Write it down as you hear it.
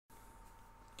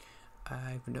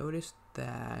I've noticed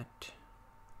that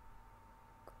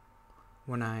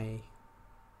when I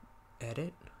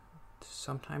edit,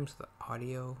 sometimes the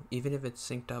audio, even if it's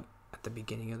synced up at the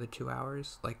beginning of the 2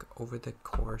 hours, like over the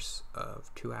course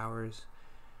of 2 hours,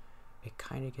 it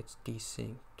kind of gets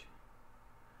desynced,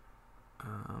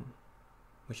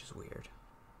 which is weird.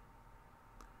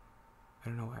 I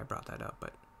don't know why I brought that up,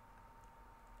 but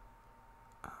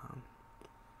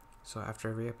so after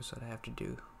every episode I have to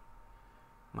do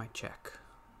my check,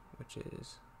 which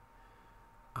is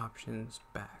options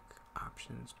back,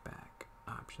 options back,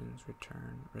 options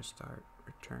return, restart,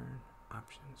 return,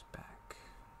 options back.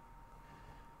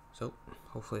 So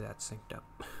hopefully that's synced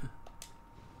up.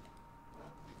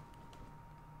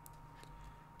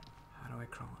 How do I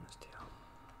crawl on his tail?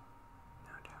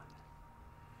 Now down.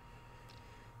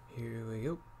 Here we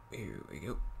go, here we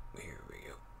go, here we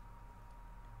go.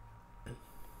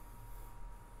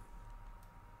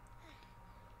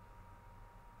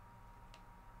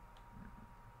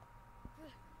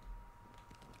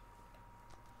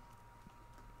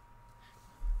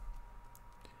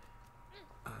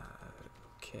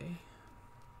 Okay.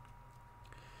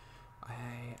 I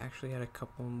actually had a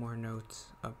couple more notes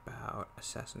about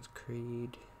Assassin's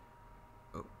Creed.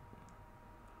 Oh.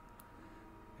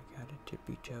 I got a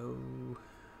tippy toe.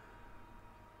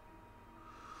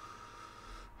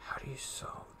 How do you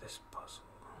solve this puzzle?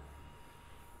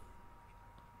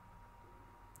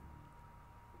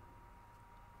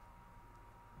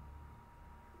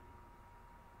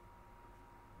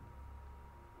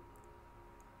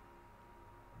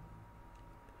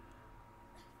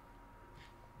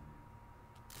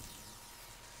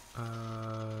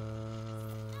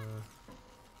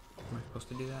 Am I supposed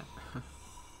to do that?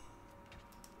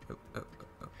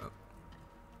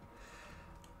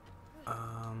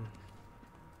 oh.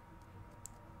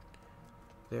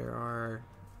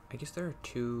 I guess there are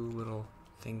two little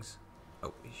things.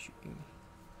 Oh, he's shooting me.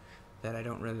 That I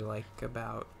don't really like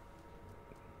about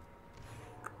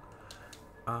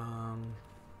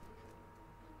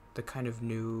the kind of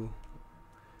new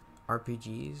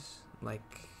RPGs, like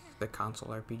the console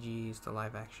RPGs, the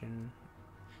live action,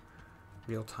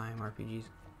 real time RPGs.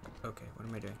 Okay, what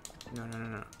am I doing? No.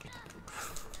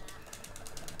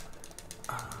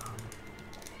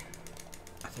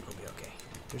 I think we'll be okay.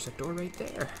 There's a door right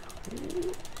there.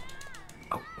 Ooh.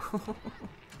 Oh.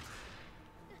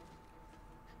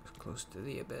 It's close to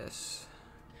the abyss.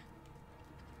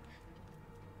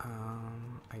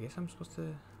 I guess I'm supposed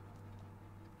to...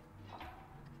 What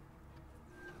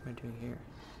am I doing here?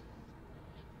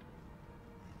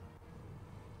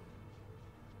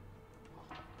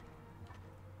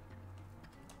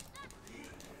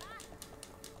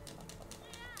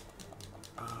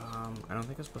 I don't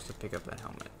think I'm supposed to pick up that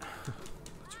helmet.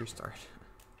 Let's restart.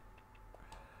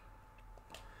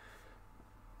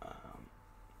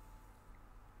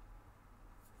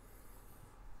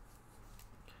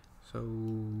 So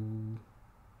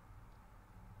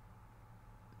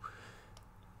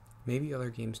maybe other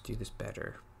games do this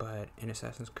better, but in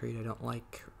Assassin's Creed I don't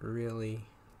like really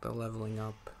the leveling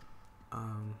up.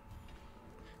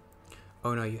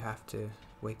 Oh no, you have to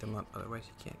wake them up, otherwise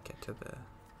you can't get to the...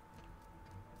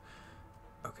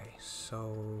 Okay,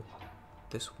 so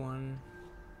this one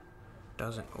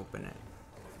doesn't open it,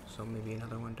 so maybe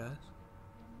another one does?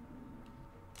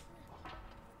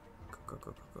 Go.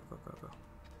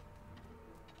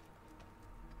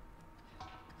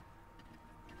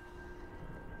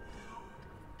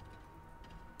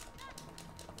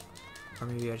 Or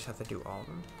maybe I just have to do all of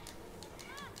them?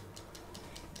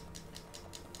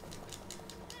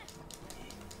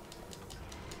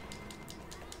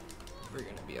 We're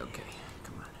gonna be okay.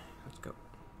 Come on, let's go.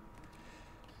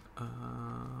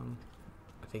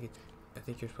 I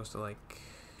think you're supposed to like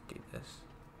do this.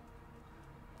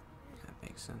 That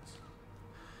makes sense.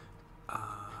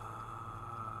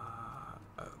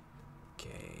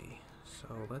 Okay, so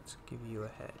let's give you a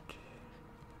head.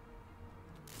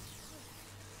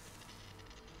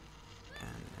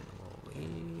 And then we'll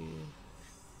leave.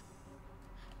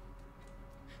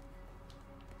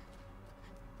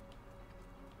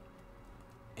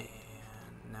 And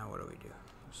now what do we do?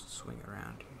 Just swing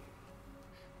around here.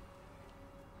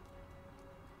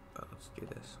 Oh, let's do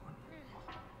this one.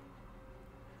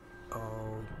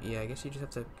 Oh, yeah, I guess you just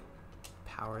have to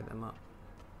power them up.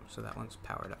 So that one's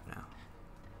powered up now.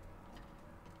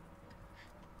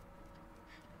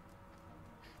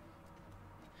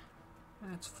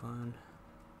 That's fun.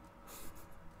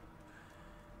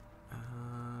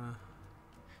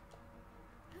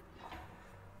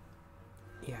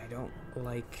 Yeah, I don't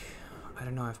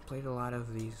know, I've played a lot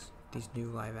of these new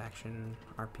live action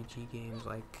RPG games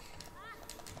like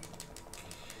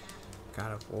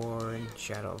God of War and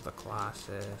Shadow of the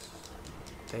Colossus.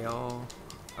 They all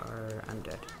are... I'm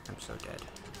dead. I'm so dead.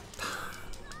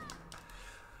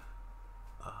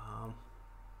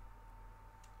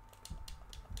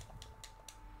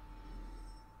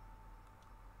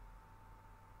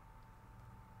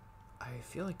 I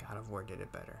feel like God of War did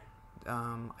it better.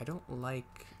 I don't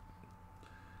like...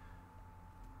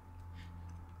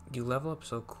 You level up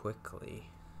so quickly.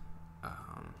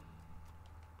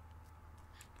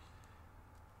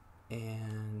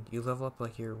 And you level up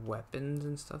like your weapons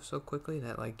and stuff so quickly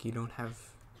that like you don't have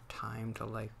time to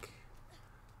like...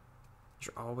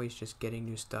 You're always just getting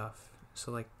new stuff.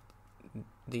 So like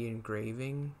the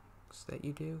engravings that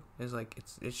you do is like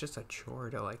it's just a chore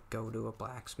to like go to a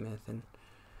blacksmith, and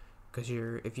because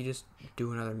if you just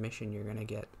do another mission you're gonna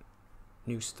get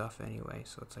new stuff anyway,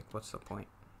 so it's like what's the point?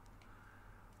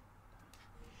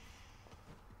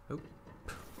 Oop.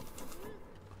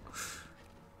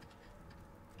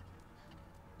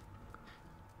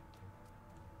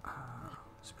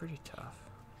 It's pretty tough.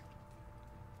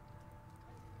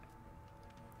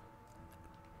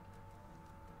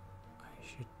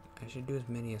 I should do as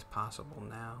many as possible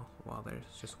now while there's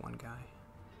just one guy.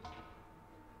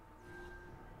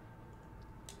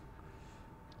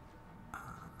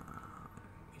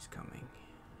 He's coming.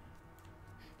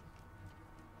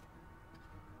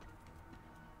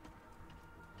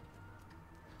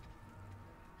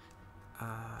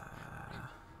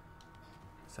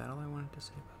 Is that all I wanted to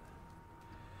say about that?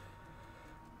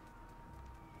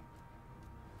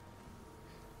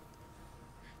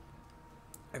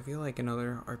 I feel like in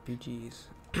other RPGs,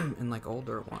 and like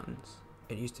older ones,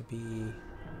 it used to be...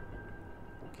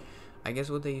 I guess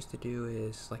what they used to do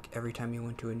is, like, every time you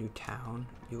went to a new town,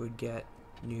 you would get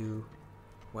new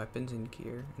weapons and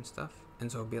gear and stuff.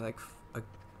 And so it'd be like a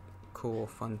cool,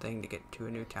 fun thing to get to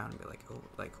a new town and be like, oh,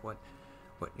 like, what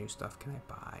new stuff can I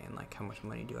buy? And, like, how much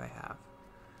money do I have?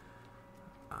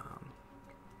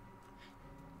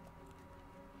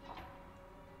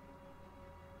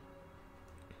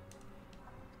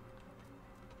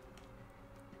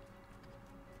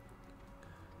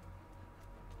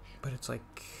 But it's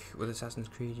like, with Assassin's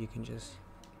Creed, you can just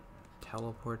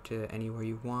teleport to anywhere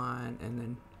you want, and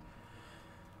then,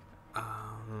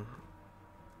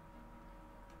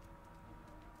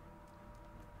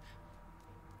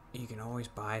 you can always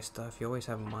buy stuff. You always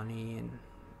have money,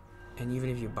 and even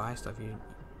if you buy stuff, you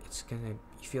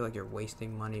feel like you're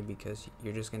wasting money because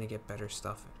you're just gonna get better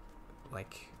stuff,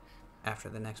 like, after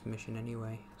the next mission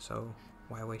anyway. So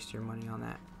why waste your money on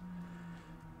that?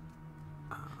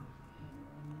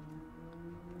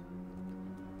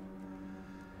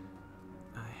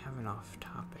 I have an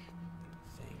off-topic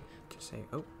thing to say.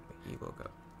 Oh, you woke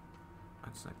up.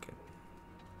 That's not good.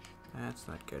 That's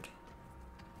not good.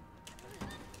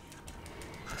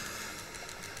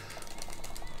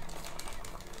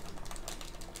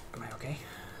 Am I okay?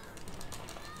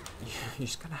 You're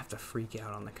just gonna have to freak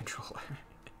out on the controller.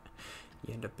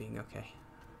 You end up being okay.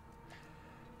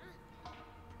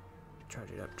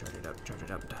 Charge it up, charge it up, charge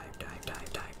it up. Dive, dive,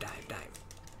 dive, dive, dive, dive.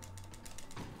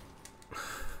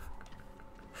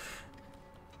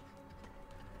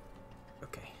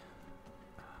 Okay.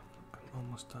 I'm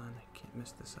almost done. I can't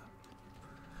mess this up.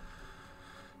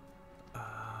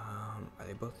 Are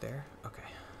they both there? Okay.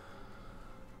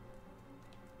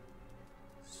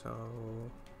 So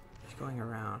he's going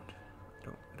around. I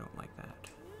don't like that.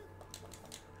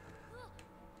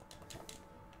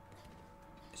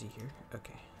 Is he here?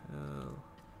 Okay. Oh.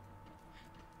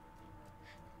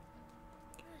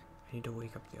 I need to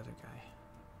wake up the other guy.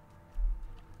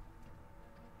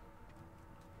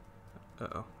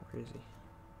 Uh-oh, where is he?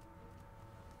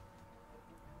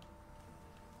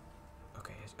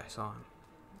 Okay, I saw him.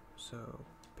 So,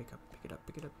 pick it up, pick it up,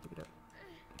 pick it up.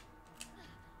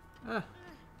 Ah!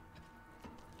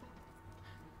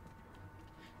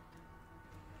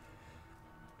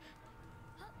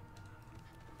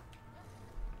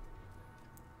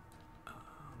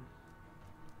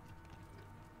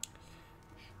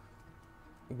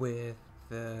 With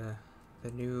the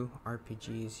new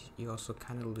RPGs, you also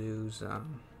kind of lose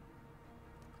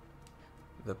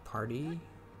the party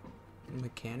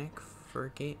mechanic for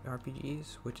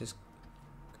RPGs, which is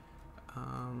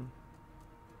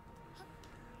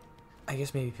I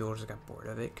guess maybe people just got bored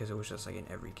of it because it was just like in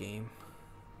every game.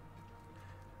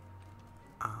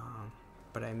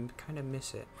 But I kind of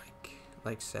miss it,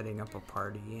 like setting up a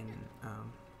party and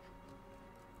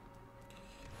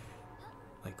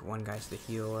like one guy's the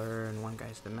healer and one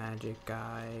guy's the magic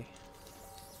guy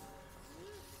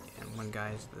and one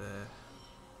guy's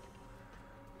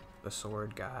the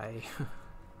sword guy.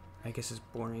 I guess it's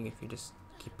boring if you just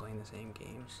keep playing the same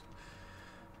games.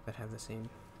 that have the same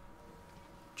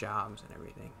jobs and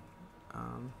everything.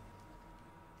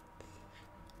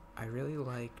 I really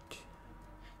liked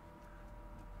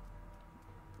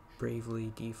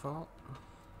Bravely Default.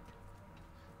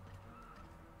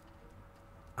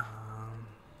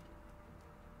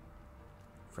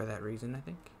 For that reason, I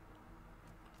think.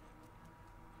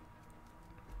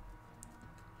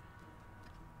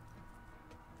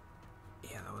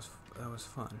 Yeah, that was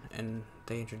fun, and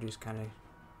they introduced kind of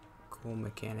cool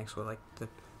mechanics with like the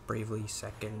Bravely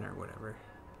Second or whatever,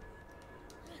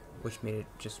 which made it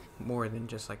just more than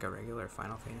just like a regular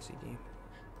Final Fantasy game.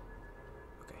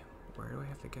 Okay, where do I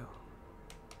have to go?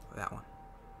 Oh, that one.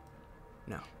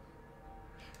 No.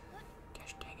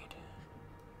 Gosh dang it.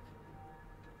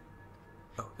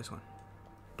 Oh, this one.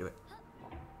 Do it.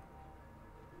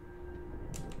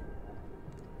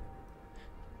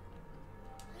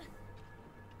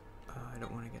 I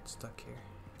don't want to get stuck here.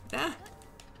 Ah!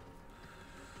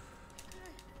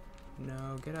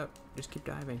 No, get up. Just keep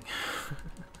diving.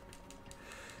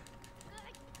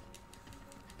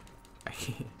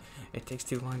 It takes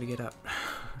too long to get up.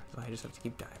 So I just have to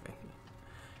keep diving.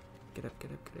 Get up,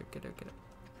 get up, get up, get up, get up.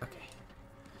 Okay.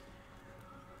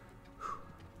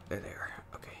 There they are.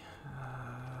 Okay.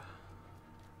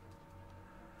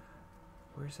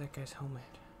 Where's that guy's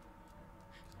helmet?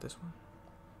 Is it this one?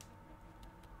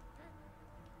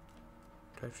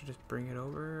 Do I have to just bring it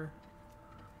over?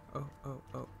 Oh, oh,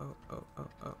 oh, oh, oh, oh,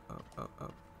 oh, oh, oh,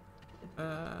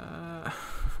 oh.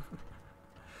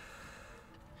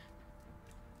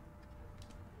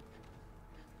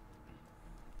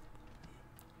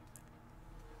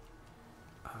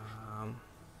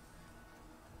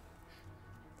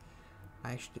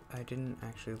 I didn't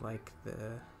actually like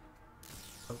the...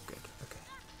 Oh, good. Okay.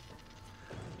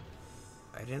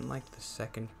 I didn't like the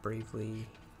second Bravely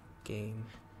game.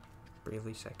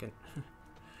 Bravely Second.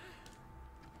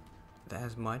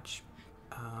 As much.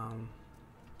 Uh-oh.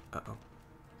 Where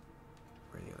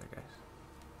are the other guys?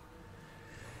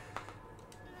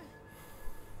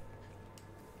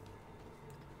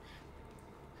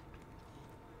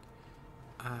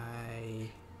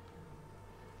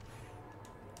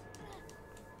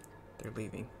 They're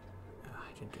leaving. Oh,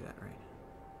 I didn't do that right.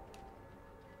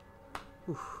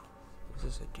 Whew. This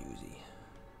is a doozy.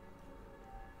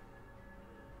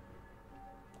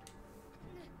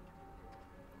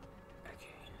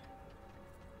 Okay.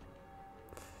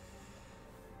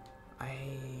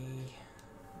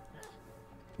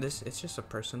 It's just a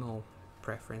personal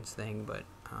preference thing, but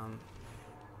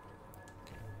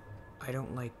I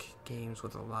don't like games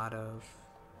with a lot of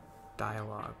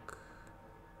dialogue.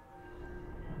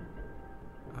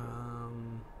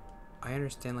 I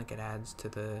understand like it adds to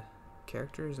the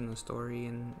characters and the story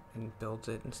and builds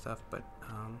it and stuff, but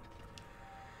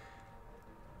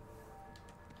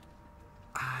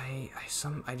I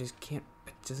just can't.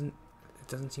 It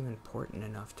doesn't seem important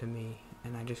enough to me,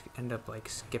 and I just end up like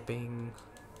skipping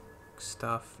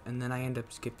stuff, and then I end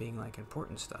up skipping like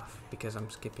important stuff because I'm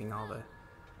skipping all the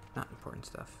not important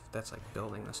stuff that's like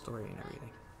building the story and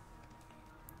everything.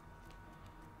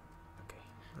 Okay,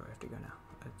 where do I have to go now?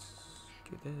 Let's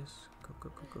do this. Go, go,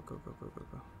 go, go, go, go, go, go,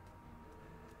 go.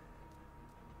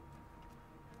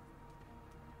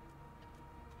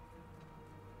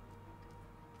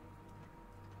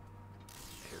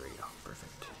 There we go.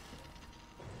 Perfect.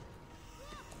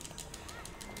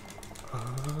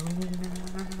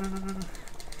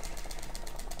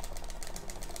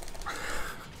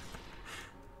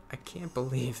 I can't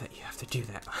believe that you have to do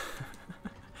that.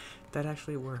 That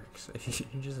actually works.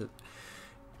 You just...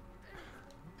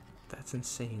 That's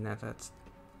insane. That's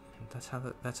how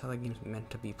the game's meant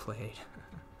to be played.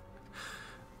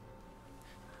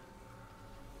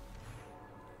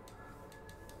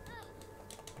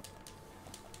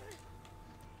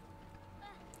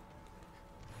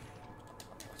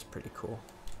 That's pretty cool.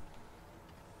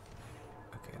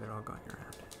 Okay, they're all going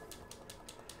around.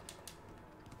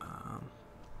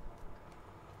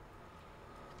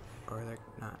 Or they're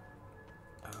not.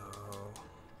 Oh.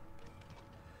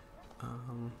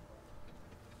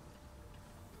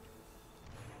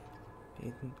 I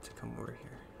need them to come over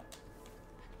here.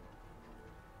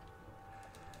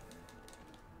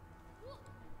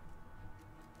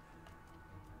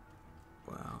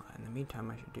 Well, in the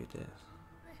meantime, I should do this.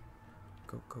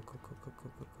 Go, go, go, go, go, go,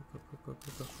 go, go, go, go,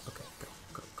 go, go. Okay, go,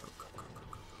 go, go, go, go, go,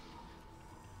 go.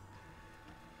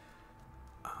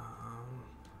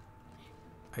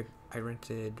 I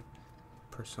rented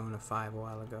Persona 5 a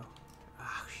while ago.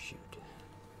 Ah, shoot.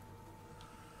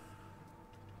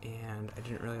 And I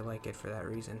didn't really like it for that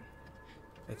reason.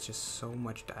 It's just so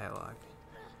much dialogue.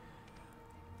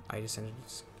 I just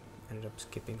ended up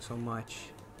skipping so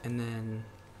much, and then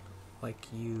like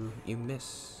you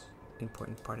miss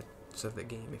important parts of the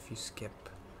game if you skip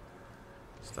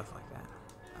stuff like that.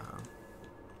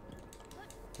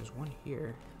 There's one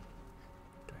here.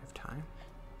 Do I have time?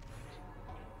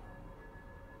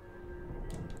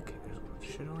 Okay, there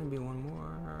should only be one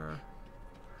more.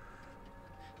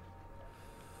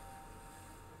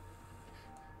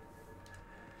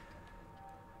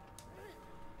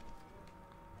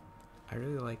 I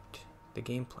really liked the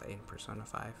gameplay in Persona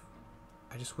 5.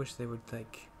 I just wish they would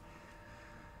like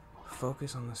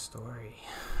focus on the story.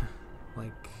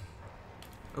 Like,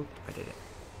 oh, I did it.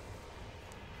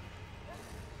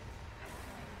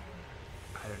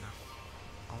 I don't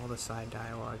know. All the side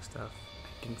dialogue stuff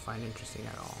I didn't find interesting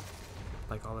at all.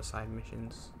 Like all the side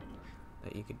missions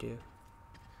that you could do.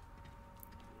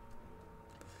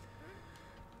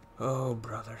 Oh,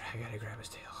 brother, I gotta grab his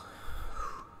tail.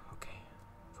 Okay,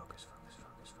 focus, focus,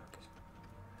 focus, focus.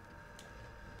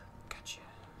 Gotcha,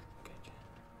 gotcha.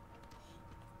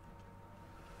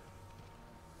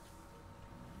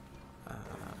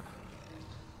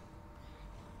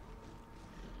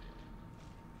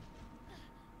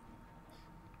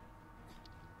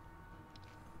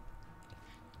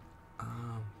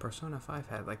 Persona 5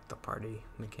 had like the party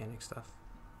mechanic stuff.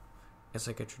 It's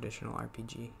like a traditional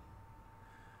RPG.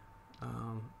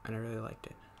 And I really liked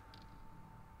it.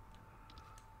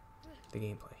 The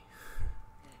gameplay.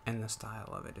 And the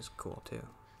style of it is cool too.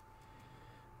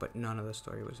 But none of the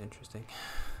story was interesting.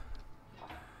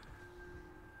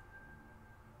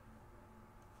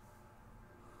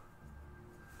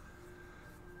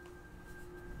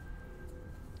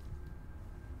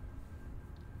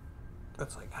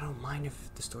 It's like, I don't mind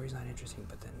if the story's not interesting,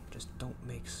 but then just don't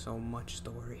make so much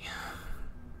story.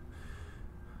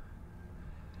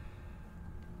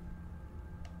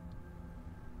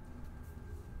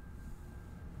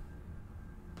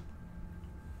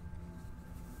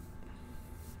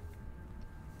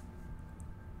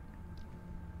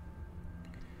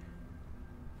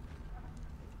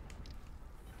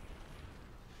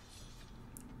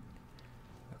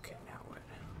 Okay, now what?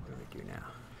 What do we do now?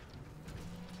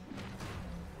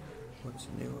 What's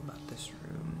new about this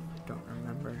room? I don't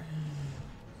remember.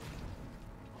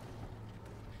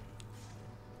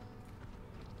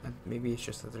 Maybe it's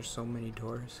just that there's so many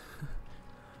doors.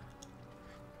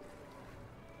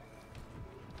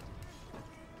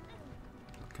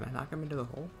 Can I knock him into the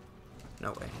hole?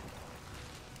 No way.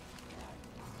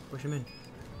 Push him in.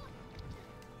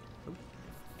 Oop.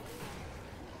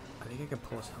 I think I can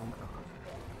pull his helmet off.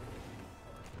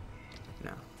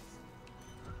 No.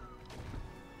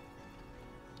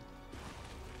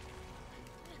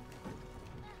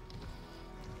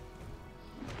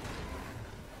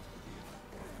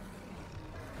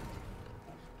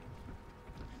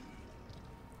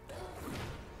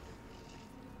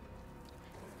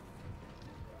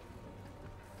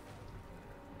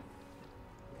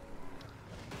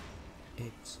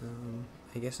 It's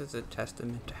I guess it's a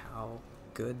testament to how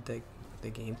good the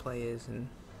gameplay is, and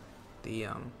the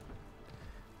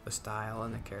style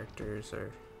and the characters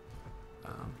are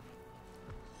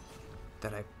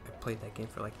that I played that game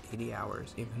for like 80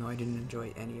 hours, even though I didn't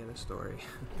enjoy any of the story.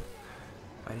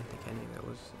 I didn't think any of it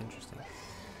was interesting.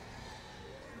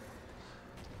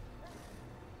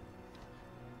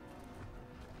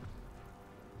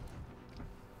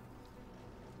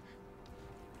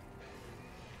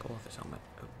 Pull off his helmet.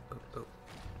 Oh, oh, oh.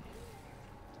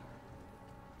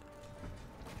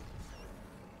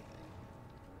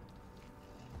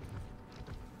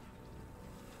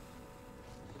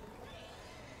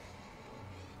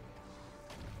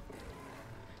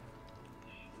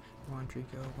 Come on,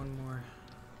 Trico, one more.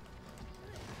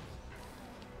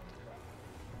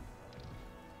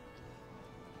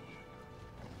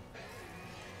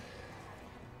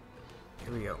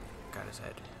 Here we go. Got his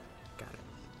head. Got it.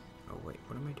 Oh wait,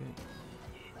 what am I doing?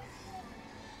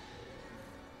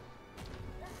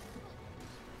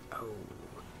 Oh,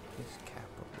 his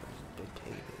capital was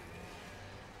dictated.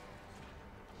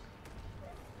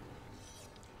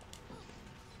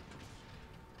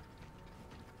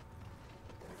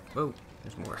 Whoa,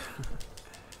 there's more.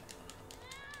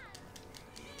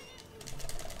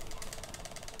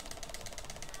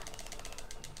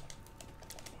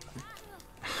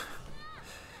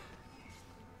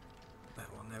 That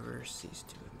will never cease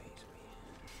to amaze me.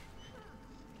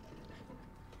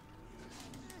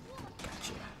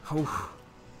 Gotcha. Oh,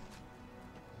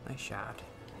 nice shot.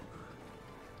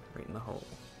 Right in the hole.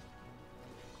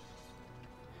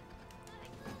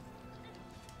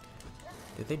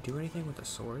 Did they do anything with the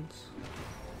swords?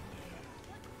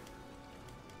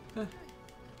 Huh.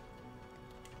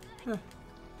 Huh.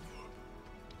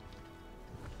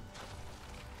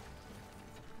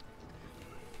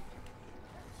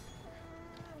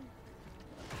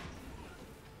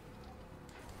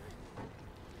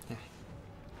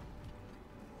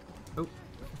 Oh.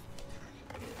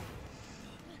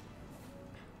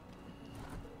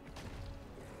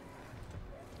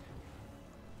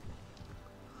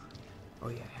 Oh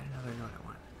yeah, I had another note I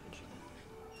wanted to mention.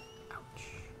 Ouch.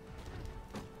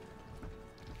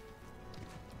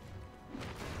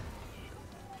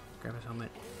 Grab his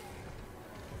helmet.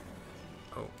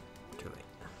 Oh, too late.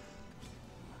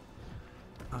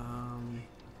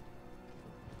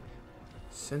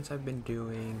 Since I've been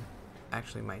doing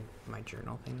actually my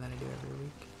journal thing that I do every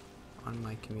week on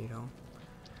my commute home,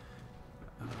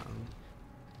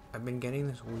 I've been getting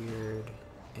this weird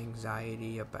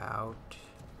anxiety about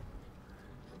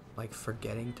like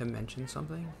forgetting to mention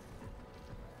something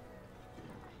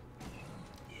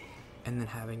and then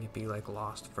having it be like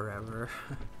lost forever.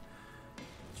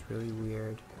 It's really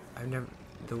weird.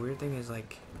 The weird thing is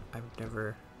like I've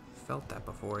never felt that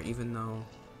before, even though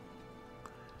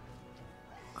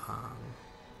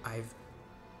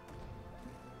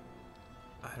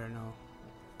I don't know,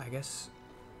 I guess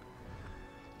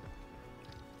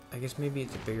maybe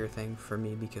it's a bigger thing for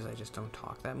me because I just don't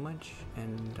talk that much,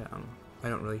 and I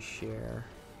don't really share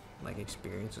like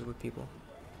experiences with people.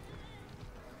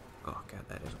 Oh god,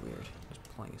 that is weird.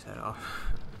 Just pulling his head off.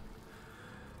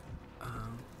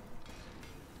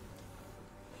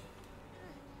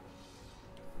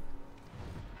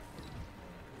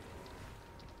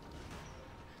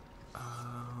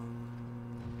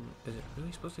 Is it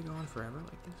really supposed to go on forever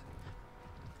like this?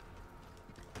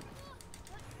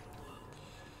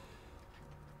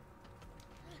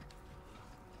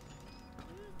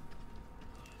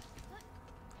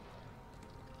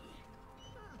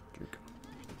 Juke.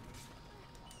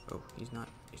 Oh, he's not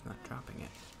dropping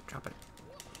it. Drop it.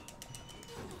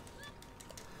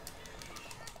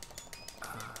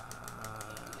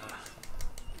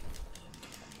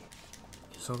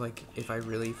 So like, if I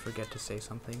really forget to say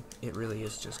something, it really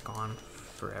is just gone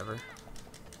forever.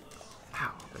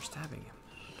 Ow, they're stabbing him.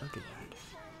 Don't do that.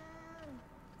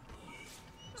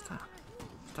 Stop.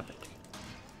 Stop it.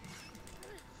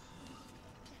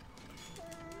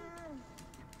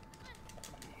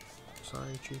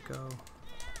 Sorry, Chico.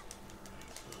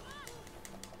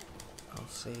 I'll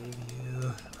save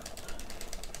you.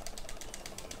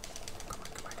 Come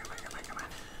on.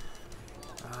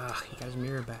 Ah, he got his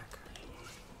mirror back.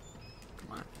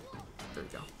 Come on. There we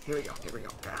go. Here we go.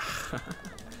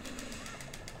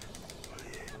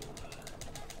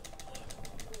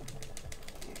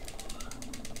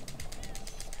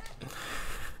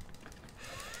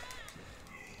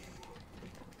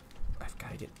 I've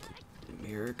got to get the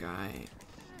mirror guy.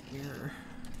 Mirror.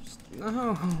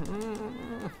 No.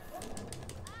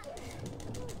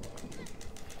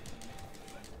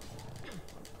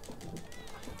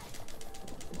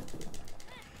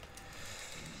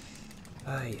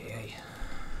 Ay.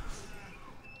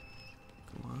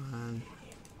 Come on.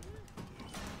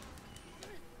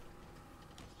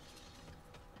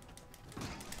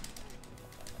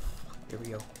 Here we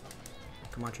go.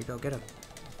 Come on, Chico, get him.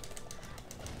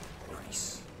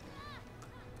 Nice.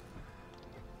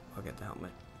 I'll get the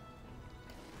helmet.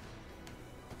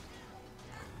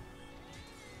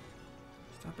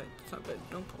 Stop it.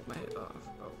 Don't pull my head off.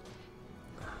 Oh.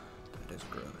 That is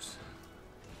gross.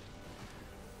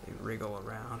 They wriggle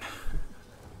around.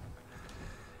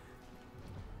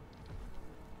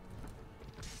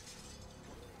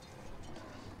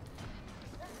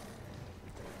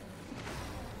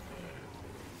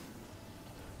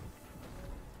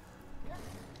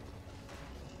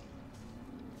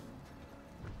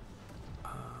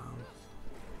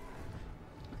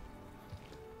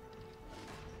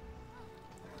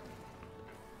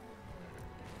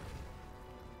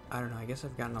 I don't know, I guess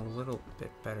I've gotten a little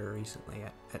bit better recently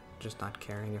at just not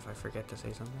caring if I forget to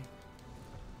say something.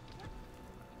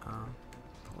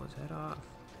 Pull his head off.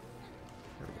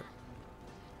 There we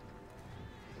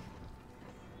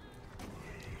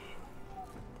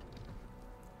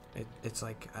go. It's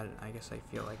like, I guess I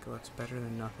feel like, oh, it's better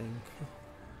than nothing.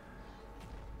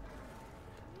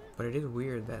 But it is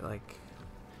weird that, like,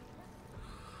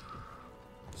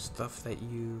 stuff that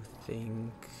you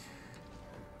think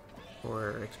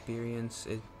or experience,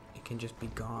 it can just be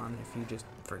gone if you just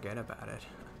forget about it.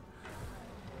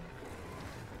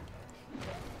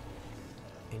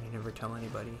 And you never tell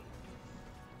anybody,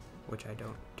 which I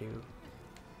don't do.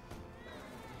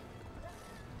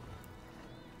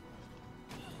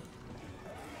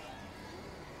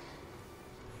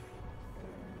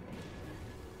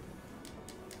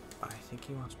 I think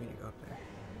he wants me to go up there.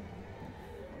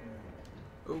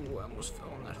 Oh, I almost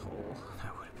fell in that hole.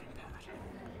 That would have been bad.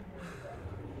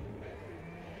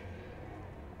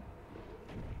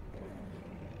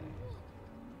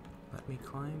 Let me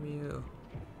climb you.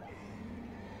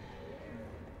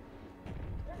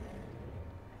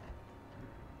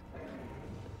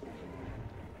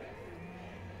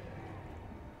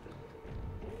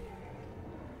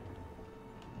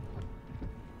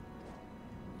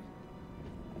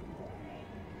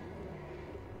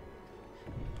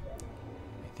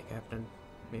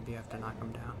 maybe I have to knock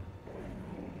him down.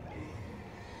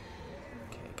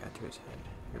 Okay, got to his head.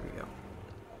 Here we go.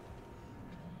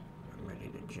 I'm ready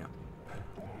to jump.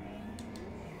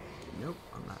 Nope,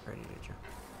 I'm not ready to jump.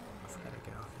 I forgot to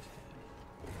get off his head.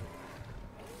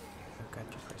 I've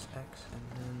got to press X and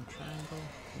then triangle.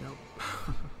 Nope.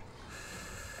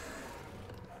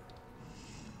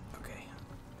 Okay.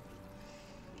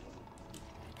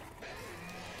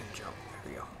 Then jump.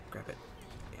 There we go. Grab it.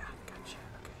 Yeah, gotcha.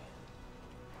 Okay.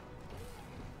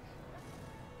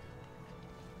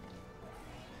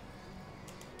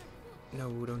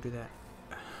 No, don't do that.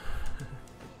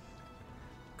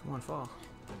 Come on, fall.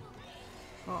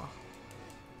 Fall.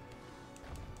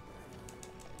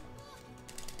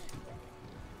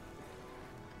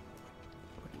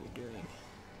 What are you doing?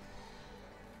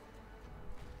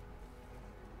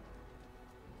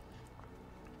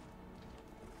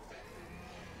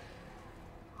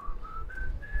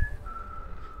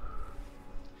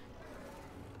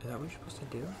 Is that what you're supposed to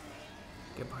do?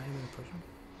 Get behind him and push him?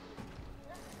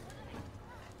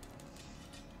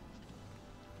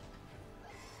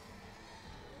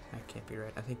 That can't be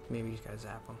right. I think maybe you just gotta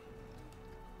zap him.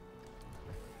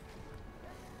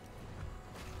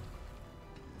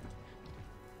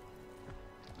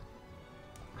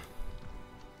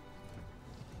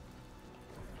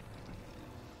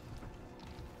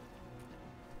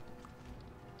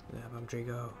 Zap him,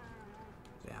 Drago.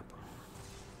 Zap him.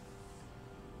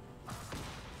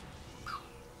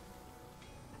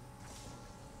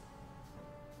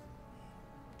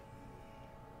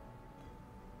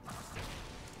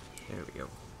 There we go.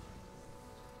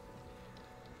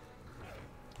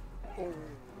 Oh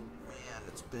man,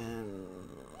 it's been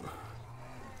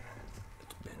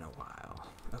a while.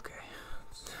 Okay.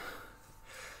 It's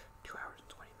 2 hours and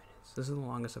 20 minutes. This is the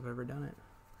longest I've ever done it.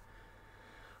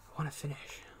 I want to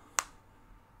finish.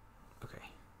 Okay.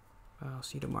 I'll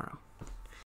see you tomorrow.